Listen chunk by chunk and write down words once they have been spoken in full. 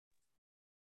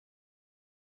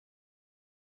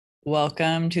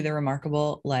Welcome to the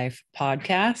Remarkable Life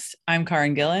podcast. I'm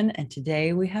Karen Gillen, and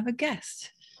today we have a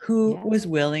guest who Yeah. was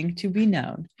willing to be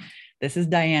known. This is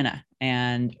Diana,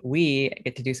 and we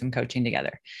get to do some coaching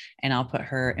together. And I'll put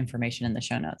her information in the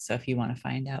show notes. So if you want to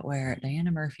find out where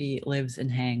Diana Murphy lives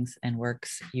and hangs and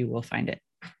works, you will find it.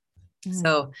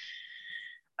 So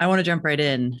I want to jump right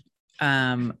in.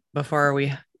 Before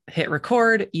we hit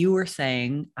record, you were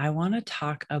saying, I want to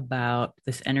talk about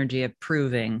this energy of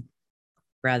proving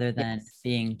rather than Yes.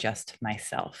 being just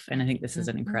myself. And I think this is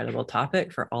an Mhm. incredible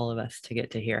topic for all of us to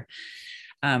get to hear.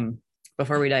 Um,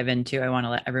 Before we dive into, I want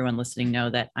to let everyone listening know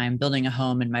that I'm building a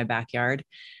home in my backyard.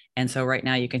 And so right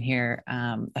now you can hear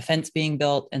a fence being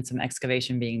built and some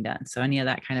excavation being done. So any of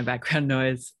that kind of background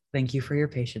noise, thank you for your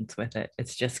patience with it.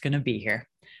 It's just going to be here.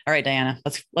 All right, Diana,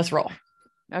 let's roll.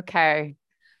 Okay.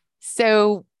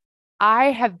 So I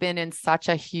have been in such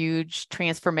a huge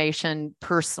transformation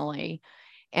personally.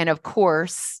 And of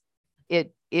course,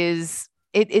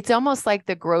 it's almost like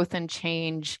the growth and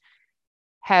change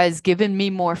has given me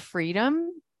more freedom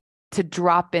to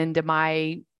drop into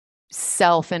my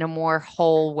self in a more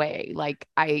whole way. Like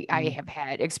I have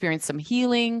had experienced some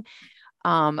healing,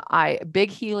 I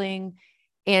big healing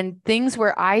and things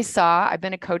where I've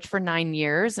been a coach for 9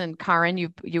 years, and Karen,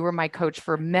 you were my coach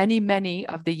for many, many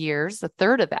of the years, a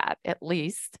third of that at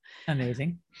least.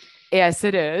 Amazing. Yes,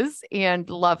 it is, and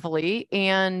lovely.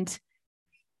 And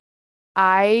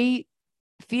I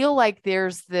feel like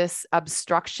there's this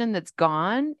obstruction that's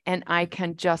gone, and I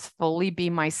can just fully be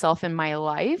myself in my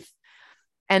life.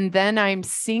 And then I'm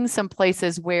seeing some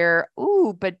places where,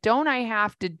 ooh, but don't I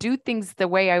have to do things the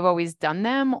way I've always done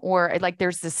them? Or like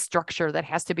there's this structure that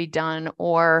has to be done.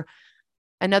 Or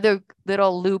another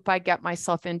little loop I get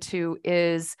myself into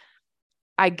is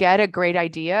I get a great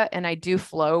idea and I do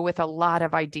flow with a lot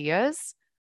of ideas.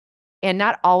 And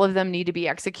not all of them need to be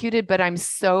executed, but I'm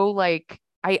so like,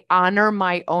 I honor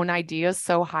my own ideas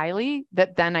so highly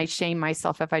that then I shame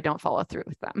myself if I don't follow through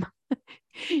with them.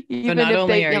 So Even not if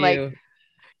only they, are like, you,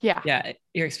 yeah. yeah,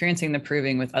 you're experiencing the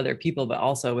proving with other people, but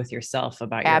also with yourself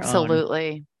about your own.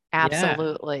 Absolutely. Yeah.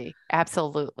 Absolutely.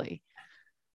 Absolutely.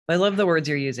 I love the words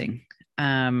you're using.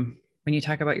 When you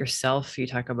talk about yourself, you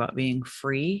talk about being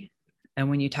free. And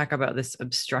when you talk about this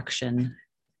obstruction,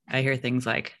 I hear things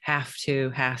like have to,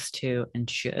 has to, and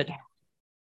should, Yeah.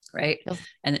 right? Feels,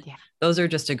 And yeah. those are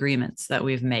just agreements that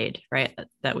we've made, right?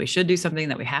 That we should do something,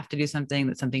 that we have to do something,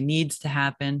 that something needs to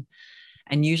happen.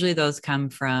 And usually those come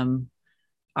from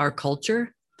our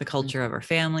culture, the culture of our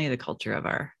family, the culture of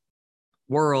our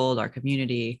world, our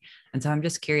community. And so I'm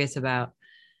just curious about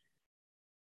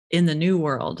in the new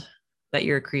world that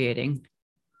you're creating,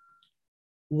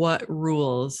 what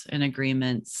rules and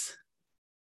agreements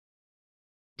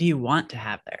do you want to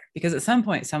have there? Because at some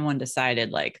point, someone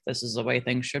decided like this is the way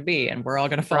things should be, and we're all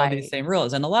going to follow these Right. same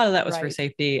rules. And a lot of that was for Right.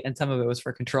 safety, and some of it was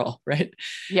for control, right?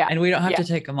 Yeah. And we don't have Yeah. to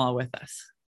take them all with us.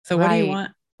 So, what do you Right.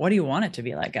 want? What do you want it to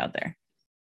be like out there?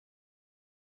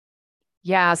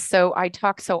 Yeah. So I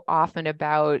talk so often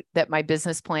about that my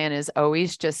business plan is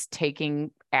always just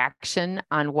taking action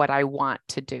on what I want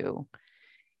to do.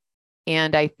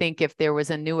 And I think if there was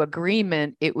a new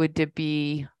agreement, it would to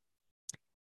be,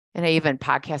 and I even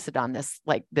podcasted on this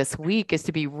like this week, is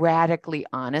to be radically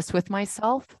honest with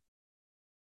myself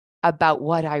about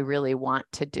what I really want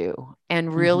to do and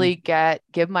Mm-hmm. really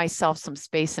give myself some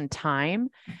space and time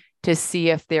to see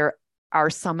if there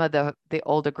are some of the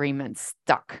old agreements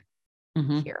stuck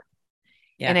Mm-hmm. here.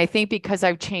 And Yeah. I think because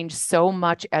I've changed so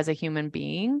much as a human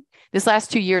being, this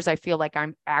last 2 years, I feel like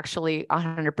I'm actually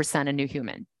 100% a new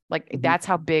human. Like Mm-hmm. that's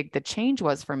how big the change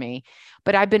was for me.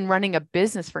 But I've been running a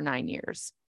business for 9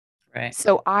 years. Right.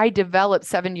 So I developed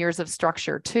 7 years of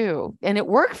structure too, and it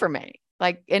worked for me.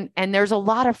 Like, and there's a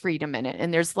lot of freedom in it,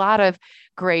 and there's a lot of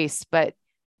grace. But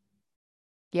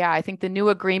yeah, I think the new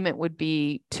agreement would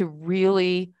be to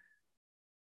really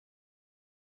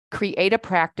create a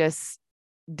practice,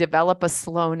 develop a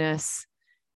slowness,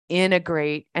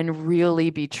 integrate, and really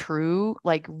be true.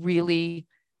 Like, really,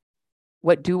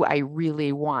 what do I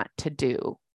really want to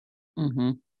do?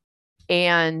 Mm-hmm.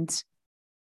 And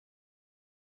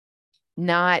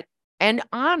not and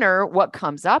honor what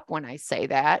comes up when I say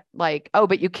that, like, oh,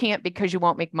 but you can't because you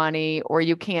won't make money, or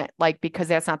you can't, like, because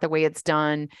that's not the way it's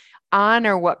done.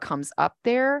 Honor what comes up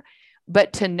there,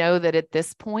 but to know that at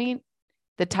this point,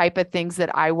 the type of things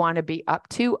that I want to be up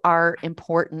to are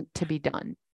important to be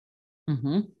done.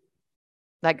 Mm-hmm.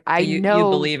 Like, So I you know,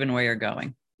 believe in where you're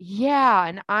going. yeah.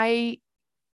 And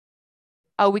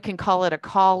we can call it a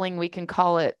calling, we can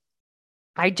call it,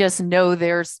 I just know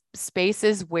there's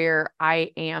spaces where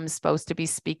I am supposed to be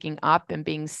speaking up and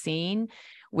being seen,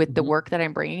 with the work that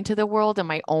I'm bringing to the world and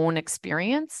my own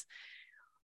experience.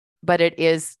 But it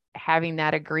is having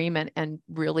that agreement, and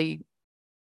really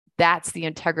that's the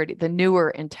integrity, the newer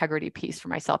integrity piece for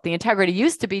myself. The integrity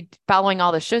used to be following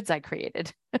all the shoulds I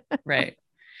created. Right.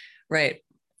 Right.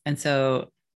 And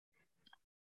so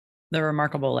the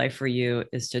remarkable life for you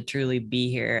is to truly be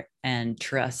here and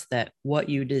trust that what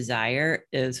you desire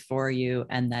is for you,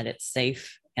 and that it's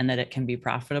safe, and that it can be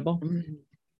profitable.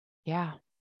 Yeah.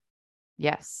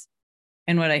 Yes.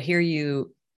 And what I hear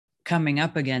you coming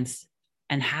up against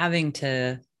and having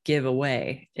to give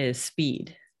away is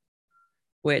speed,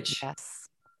 which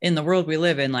in the world we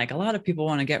live in, like a lot of people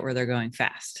want to get where they're going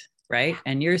fast, right?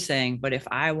 And you're saying, but if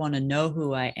I want to know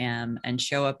who I am and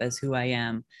show up as who I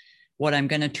am, what I'm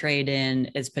going to trade in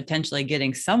is potentially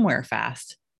getting somewhere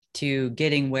fast to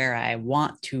getting where I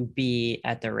want to be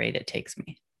at the rate it takes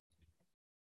me.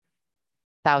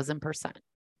 1000%.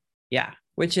 Yeah.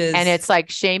 Which is, and it's like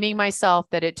shaming myself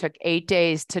that it took 8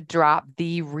 days to drop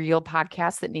the real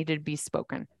podcast that needed to be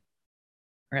spoken.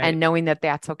 Right. And knowing that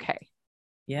that's okay.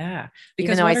 Yeah.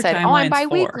 Because even though I said, oh, I'm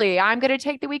bi-weekly, I'm going to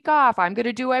take the week off, I'm going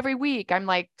to do every week. I'm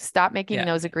like, stop making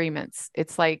those agreements.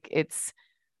 It's like, it's.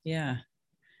 Yeah.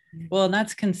 Well, and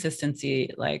that's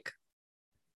consistency, like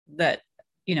that,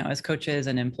 you know, as coaches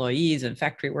and employees and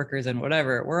factory workers and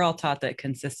whatever, we're all taught that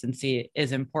consistency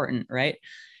is important, right?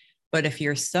 But if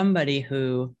you're somebody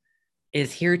who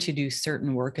is here to do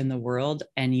certain work in the world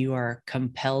and you are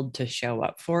compelled to show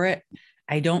up for it,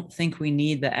 I don't think we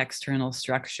need the external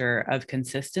structure of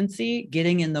consistency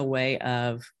getting in the way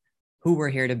of who we're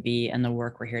here to be and the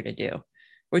work we're here to do,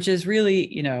 which is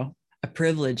really, you know, a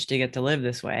privilege to get to live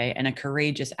this way, and a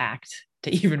courageous act to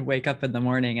even wake up in the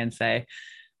morning and say,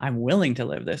 I'm willing to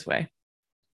live this way.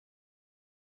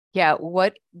 Yeah.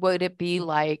 What would it be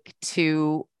like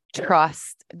to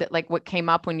trust that, like what came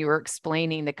up when you were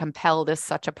explaining the compelled is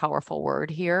such a powerful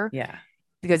word here? Yeah.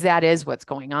 Because that is what's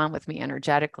going on with me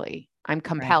energetically. I'm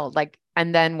compelled. Right. Like,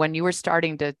 and then when you were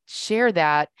starting to share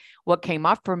that, what came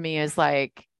up for me is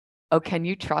like, oh, can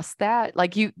you trust that?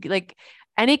 Like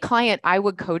any client I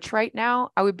would coach right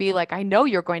now, I would be like, I know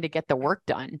you're going to get the work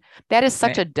done. That is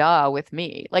such a duh with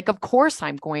me. Like, of course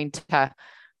I'm going to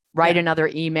write another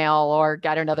email or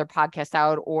get another podcast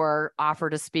out or offer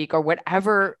to speak or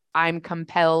whatever I'm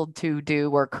compelled to do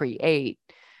or create.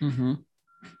 Mm-hmm.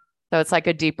 So it's like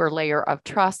a deeper layer of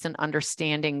trust and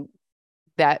understanding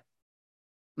that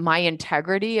my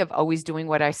integrity of always doing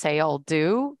what I say I'll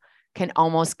do can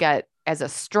almost get, as a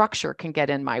structure, can get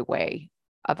in my way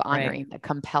of honoring the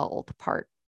compelled part.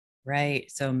 Right.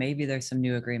 So maybe there's some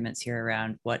new agreements here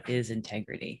around what is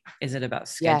integrity. Is it about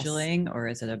scheduling or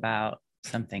is it about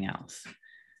something else?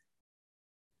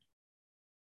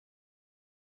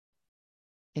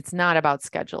 It's not about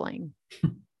scheduling.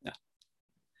 No.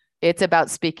 It's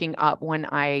about speaking up when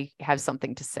I have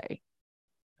something to say.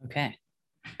 Okay.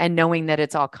 And knowing that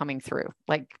it's all coming through.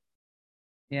 Like,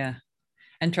 yeah.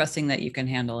 And trusting that you can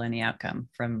handle any outcome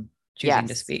from choosing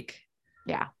to speak.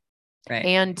 Yeah. Right.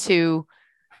 And to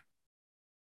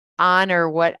honor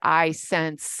what I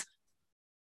sense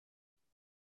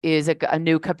is a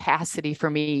new capacity for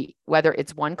me, whether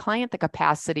it's one client, the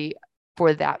capacity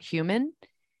for that human,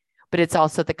 but it's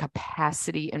also the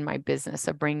capacity in my business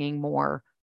of bringing more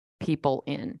people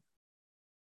in.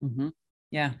 Mm-hmm.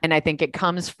 Yeah. And I think it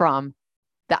comes from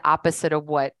the opposite of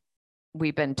what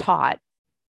we've been taught.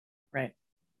 Right.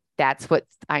 That's what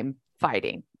I'm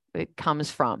fighting. It comes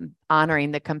from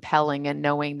honoring the compelling and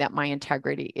knowing that my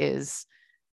integrity is,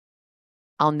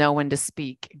 I'll know when to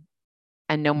speak,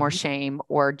 and no more shame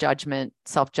or judgment,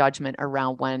 self-judgment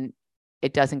around when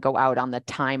it doesn't go out on the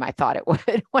time I thought it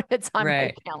would when it's on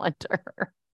my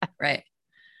calendar. Right.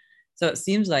 So it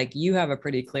seems like you have a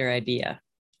pretty clear idea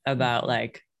about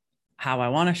like how I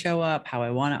want to show up, how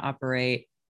I want to operate,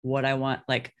 what I want,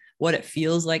 like what it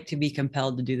feels like to be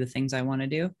compelled to do the things I want to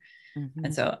do. Mm-hmm.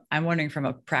 And so I'm wondering, from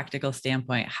a practical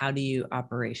standpoint, how do you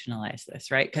operationalize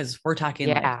this, right? Because we're talking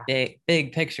like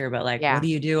big picture, but like, what do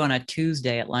you do on a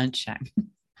Tuesday at lunchtime?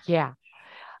 Yeah.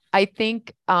 I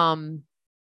think I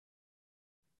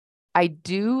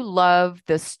do love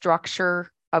the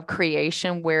structure of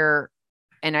creation where,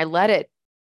 and I let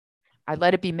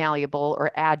it be malleable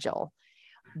or agile,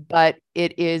 but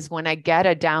it is when I get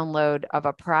a download of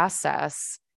a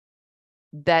process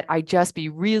that I just be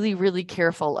really, really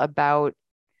careful about.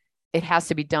 It has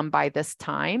to be done by this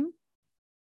time,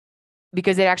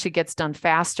 because it actually gets done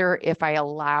faster if I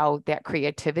allow that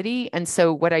creativity. And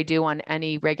so what I do on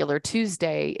any regular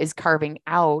Tuesday is carving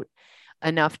out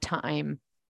enough time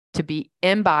to be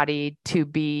embodied, to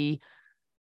be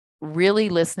really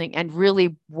listening and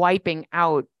really wiping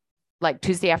out like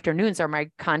Tuesday afternoons are my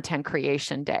content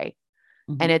creation day.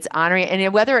 Mm-hmm. And it's honoring,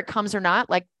 and whether it comes or not,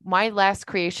 like my last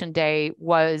creation day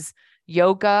was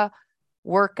yoga,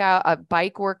 workout, a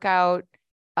bike workout,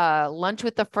 lunch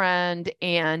with a friend.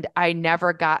 And I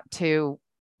never got to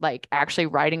like actually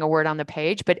writing a word on the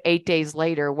page, but 8 days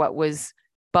later, what was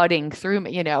budding through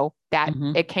me, that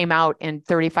it came out in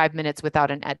 35 minutes without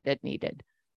an edit needed.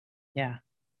 Yeah.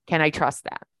 Can I trust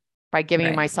that by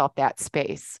giving myself that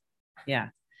space? Yeah.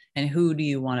 And who do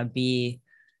you want to be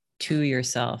to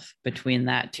yourself between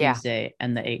that Tuesday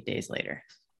and the 8 days later?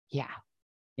 Yeah.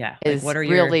 Yeah. Like what are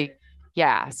really,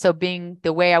 so being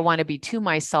the way I want to be to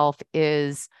myself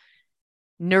is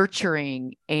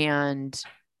nurturing and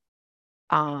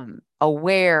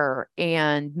aware,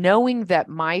 and knowing that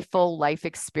my full life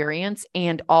experience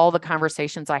and all the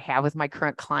conversations I have with my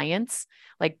current clients,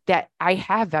 like that I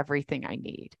have everything I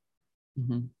need.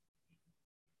 Mm-hmm.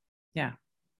 Yeah. So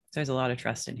there's a lot of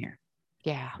trust in here.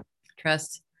 Yeah.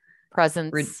 Trust,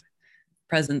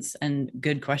 presence, and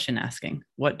good question asking.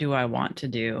 What do I want to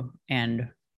do? And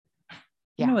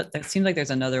you know what? It seems like there's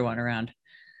another one around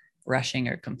rushing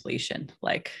or completion.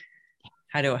 Like,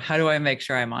 how do I make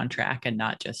sure I'm on track and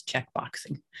not just check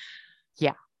boxing?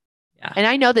 Yeah. Yeah. And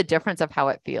I know the difference of how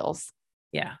it feels.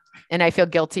 Yeah. And I feel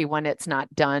guilty when it's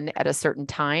not done at a certain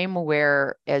time,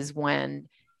 whereas when,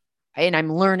 and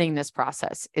I'm learning this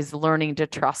process, is learning to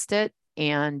trust it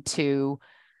and to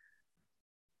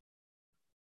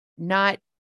not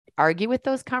argue with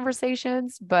those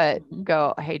conversations, but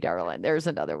go, hey, darling, there's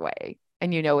another way.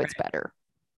 And it's better.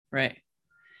 Right.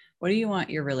 What do you want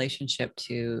your relationship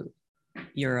to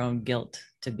your own guilt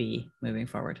to be moving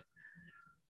forward?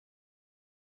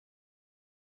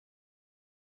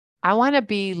 I want to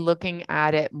be looking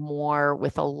at it more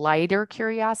with a lighter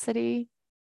curiosity,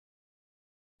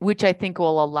 which I think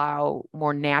will allow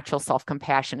more natural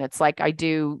self-compassion. It's like I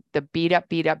do the beat up.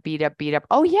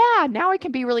 Oh yeah, now I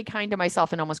can be really kind to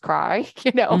myself and almost cry,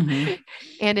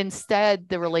 And instead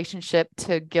the relationship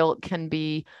to guilt can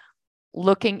be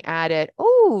looking at it.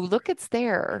 Oh, look, it's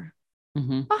there.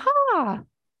 Aha.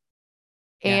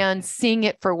 And seeing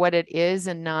it for what it is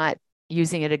and not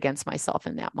using it against myself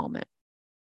in that moment.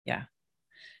 Yeah.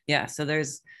 Yeah. So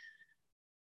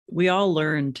we all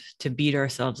learned to beat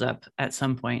ourselves up at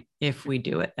some point if we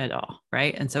do it at all.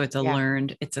 Right. And so it's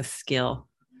it's a skill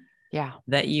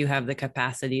that you have the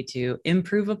capacity to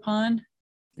improve upon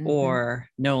or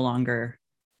no longer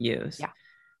use. Yeah.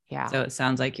 Yeah. So it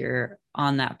sounds like you're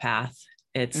on that path.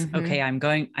 It's okay. I'm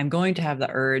going to have the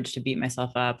urge to beat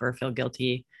myself up or feel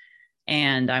guilty.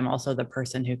 And I'm also the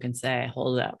person who can say,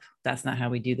 hold up, that's not how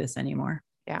we do this anymore.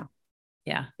 Yeah.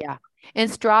 Yeah. Yeah. And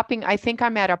it's dropping. I think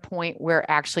I'm at a point where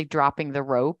actually dropping the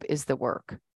rope is the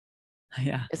work.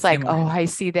 Yeah. It's like, oh, I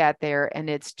see that there. And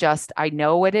it's just, I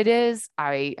know what it is.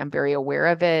 I am very aware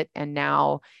of it. And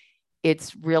now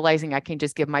it's realizing I can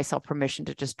just give myself permission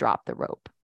to just drop the rope.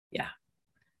 Yeah.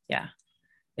 Yeah.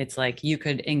 It's like you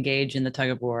could engage in the tug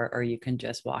of war or you can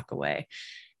just walk away.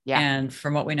 Yeah. And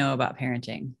from what we know about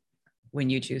parenting, when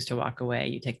you choose to walk away,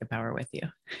 you take the power with you.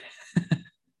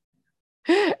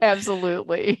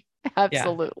 Absolutely.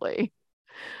 Absolutely.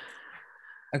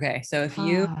 Yeah. Okay. So if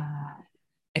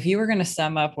you were going to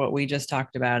sum up what we just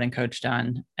talked about and coached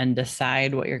on and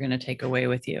decide what you're going to take away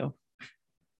with you,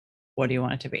 what do you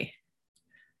want it to be?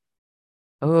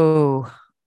 Oh,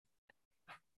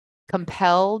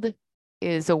 compelled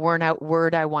is a word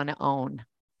I want to own.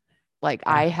 Like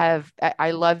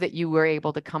I love that you were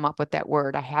able to come up with that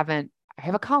word. I have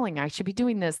a calling. I should be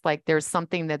doing this. Like there's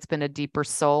something that's been a deeper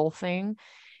soul thing.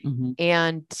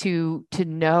 And to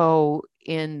know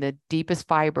in the deepest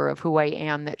fiber of who I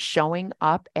am that showing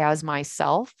up as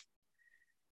myself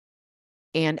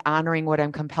and honoring what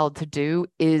I'm compelled to do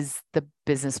is the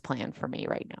business plan for me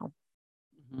right now.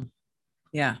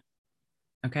 Yeah.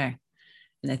 Okay.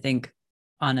 And I think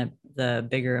on the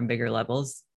bigger and bigger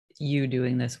levels, you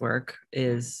doing this work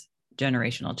is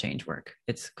generational change work.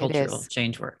 It's cultural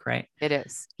change work, right? It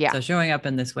is. Yeah. So showing up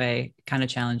in this way kind of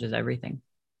challenges everything.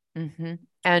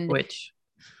 And which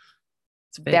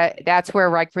that's where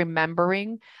like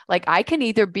remembering, like I can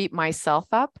either beat myself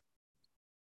up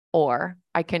or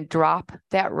I can drop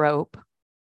that rope,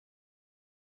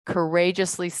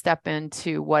 courageously step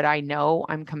into what I know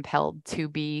I'm compelled to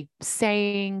be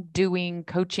saying, doing,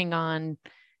 coaching on,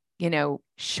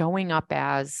 showing up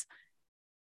as,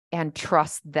 and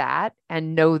trust that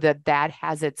and know that that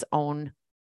has its own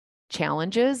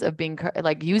challenges of being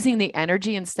like using the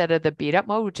energy instead of the beat up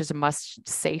mode, which is a much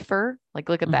safer. Like,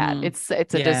 look at that. It's a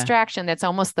distraction. That's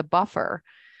almost the buffer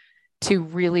to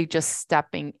really just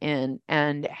stepping in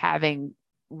and having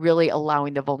really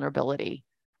allowing the vulnerability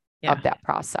of that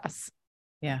process.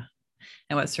 Yeah.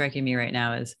 And what's striking me right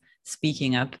now is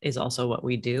speaking up is also what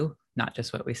we do, not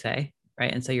just what we say.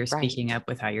 Right. And so you're speaking up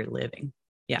with how you're living.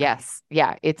 Yeah. Yes.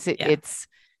 Yeah. It's,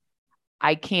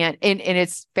 I can't, and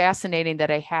it's fascinating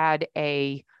that I had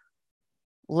a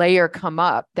layer come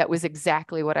up that was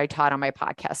exactly what I taught on my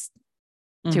podcast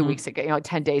 2 weeks ago,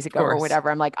 10 days ago or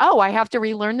whatever. I'm like, oh, I have to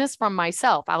relearn this from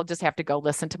myself. I'll just have to go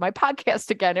listen to my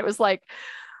podcast again. It was like,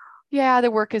 yeah,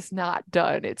 the work is not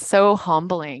done. It's so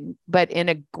humbling, but in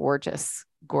a gorgeous,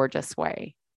 gorgeous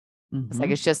way. It's like,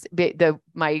 it's just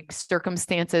my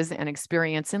circumstances and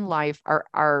experience in life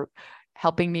are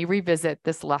helping me revisit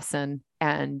this lesson,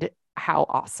 and how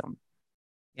awesome.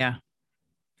 Yeah.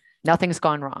 Nothing's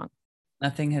gone wrong.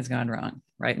 Nothing has gone wrong.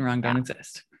 Right and wrong don't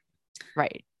exist.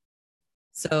 Right.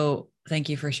 So thank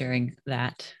you for sharing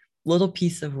that little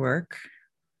piece of work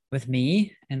with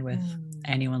me and with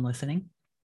anyone listening.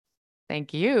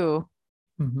 Thank you.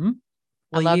 Well,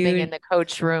 I love being in the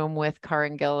coach room with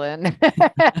Karen Gillan.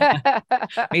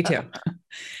 Me too.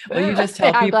 Will you just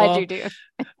tell people glad you do.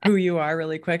 who you are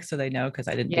really quick so they know, because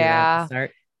I didn't do that at the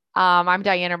start. I'm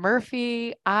Diana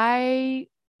Murphy. I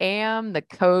am the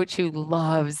coach who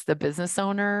loves the business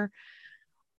owner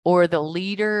or the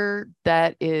leader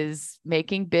that is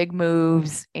making big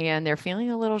moves and they're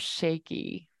feeling a little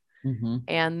shaky.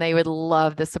 And they would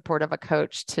love the support of a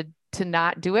coach to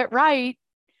not do it right,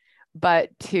 but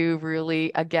to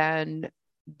really, again,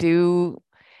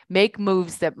 make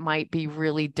moves that might be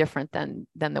really different than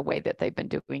the way that they've been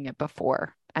doing it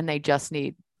before. And they just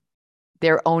need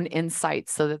their own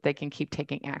insights so that they can keep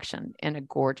taking action in a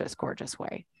gorgeous, gorgeous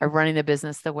way, or running the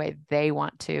business the way they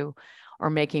want to, or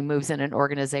making moves in an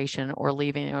organization, or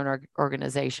leaving an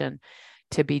organization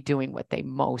to be doing what they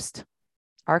most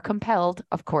are compelled,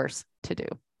 of course, to do.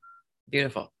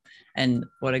 Beautiful. And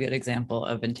what a good example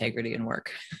of integrity in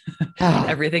work.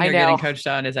 Everything you're getting coached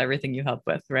on is everything you help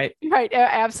with, right? Right.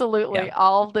 Absolutely. Yeah.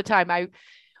 All the time.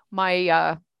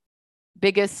 My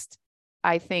biggest,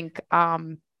 I think,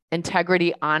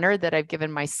 integrity honor that I've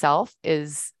given myself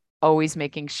is always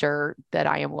making sure that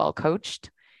I am well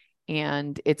coached.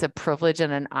 And it's a privilege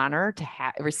and an honor to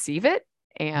receive it.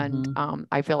 And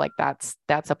I feel like that's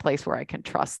a place where I can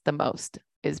trust the most,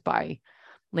 is by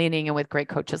leaning in with great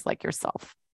coaches like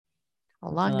yourself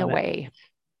along the way.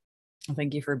 Well,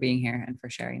 thank you for being here and for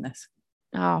sharing this.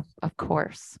 Oh, of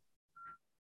course.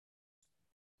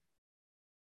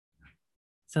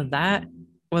 So that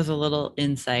was a little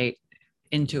insight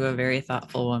into a very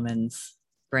thoughtful woman's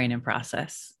brain and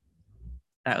process.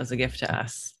 That was a gift to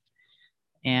us.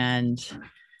 And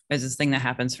there's this thing that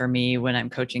happens for me when I'm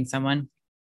coaching someone.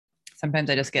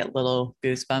 Sometimes I just get little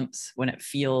goosebumps when it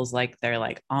feels like they're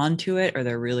like onto it, or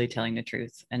they're really telling the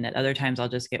truth. And at other times I'll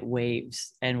just get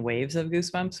waves and waves of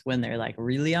goosebumps when they're like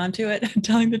really onto it and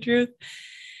telling the truth.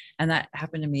 And that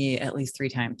happened to me at least 3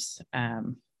 times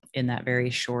in that very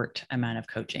short amount of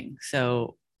coaching.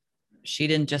 So she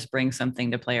didn't just bring something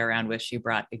to play around with. She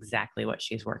brought exactly what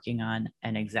she's working on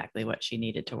and exactly what she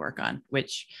needed to work on,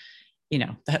 which,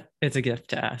 that is a gift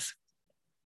to us.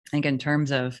 I think in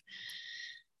terms of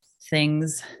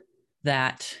things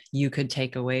that you could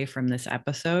take away from this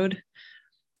episode,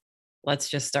 let's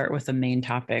just start with the main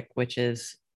topic, which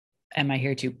is, am I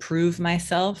here to prove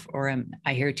myself, or am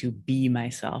I here to be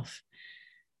myself?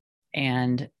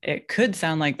 And it could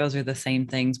sound like those are the same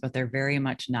things, but they're very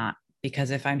much not.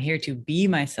 Because if I'm here to be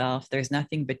myself, there's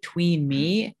nothing between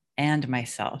me and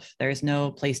myself. There's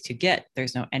no place to get.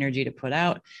 There's no energy to put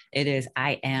out. It is,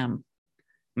 I am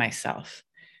myself.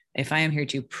 If I am here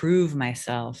to prove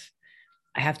myself,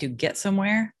 I have to get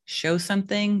somewhere, show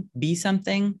something, be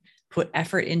something, put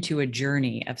effort into a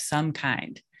journey of some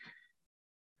kind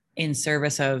in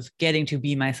service of getting to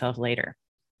be myself later.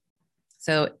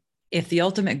 So if the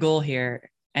ultimate goal here,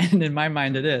 and in my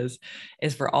mind it is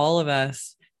for all of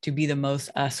us to be the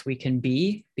most us we can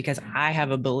be, because I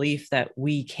have a belief that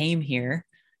we came here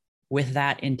with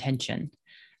that intention,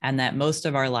 and that most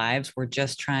of our lives we're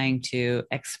just trying to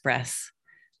express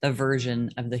the version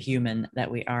of the human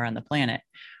that we are on the planet.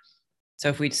 So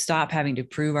if we stop having to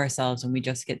prove ourselves and we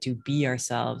just get to be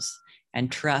ourselves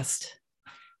and trust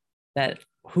that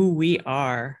who we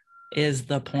are is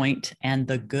the point and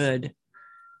the good,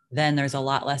 then there's a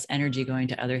lot less energy going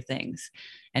to other things.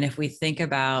 And if we think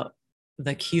about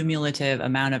the cumulative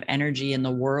amount of energy in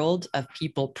the world of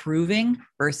people proving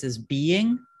versus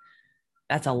being,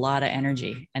 that's a lot of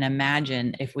energy. And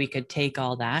imagine if we could take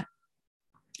all that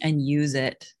and use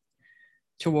it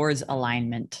towards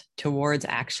alignment, towards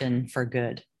action for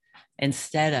good,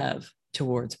 instead of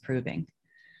towards proving.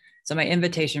 So my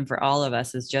invitation for all of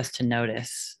us is just to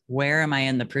notice, where am I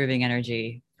in the proving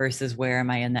energy versus where am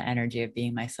I in the energy of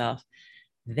being myself?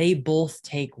 They both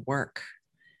take work.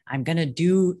 I'm going to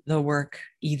do the work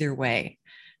either way.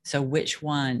 So which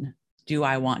one do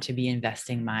I want to be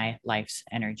investing my life's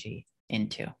energy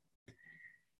into?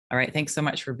 All right. Thanks so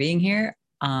much for being here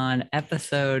on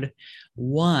episode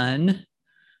 1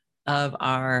 of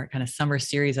our kind of summer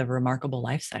series of remarkable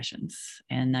life sessions.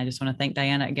 And I just want to thank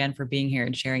Diana again for being here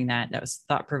and sharing that. That was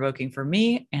thought-provoking for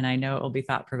me, and I know it will be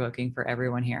thought-provoking for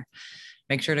everyone here.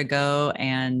 Make sure to go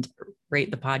and rate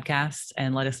the podcast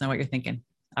and let us know what you're thinking.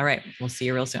 All right. We'll see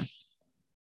you real soon.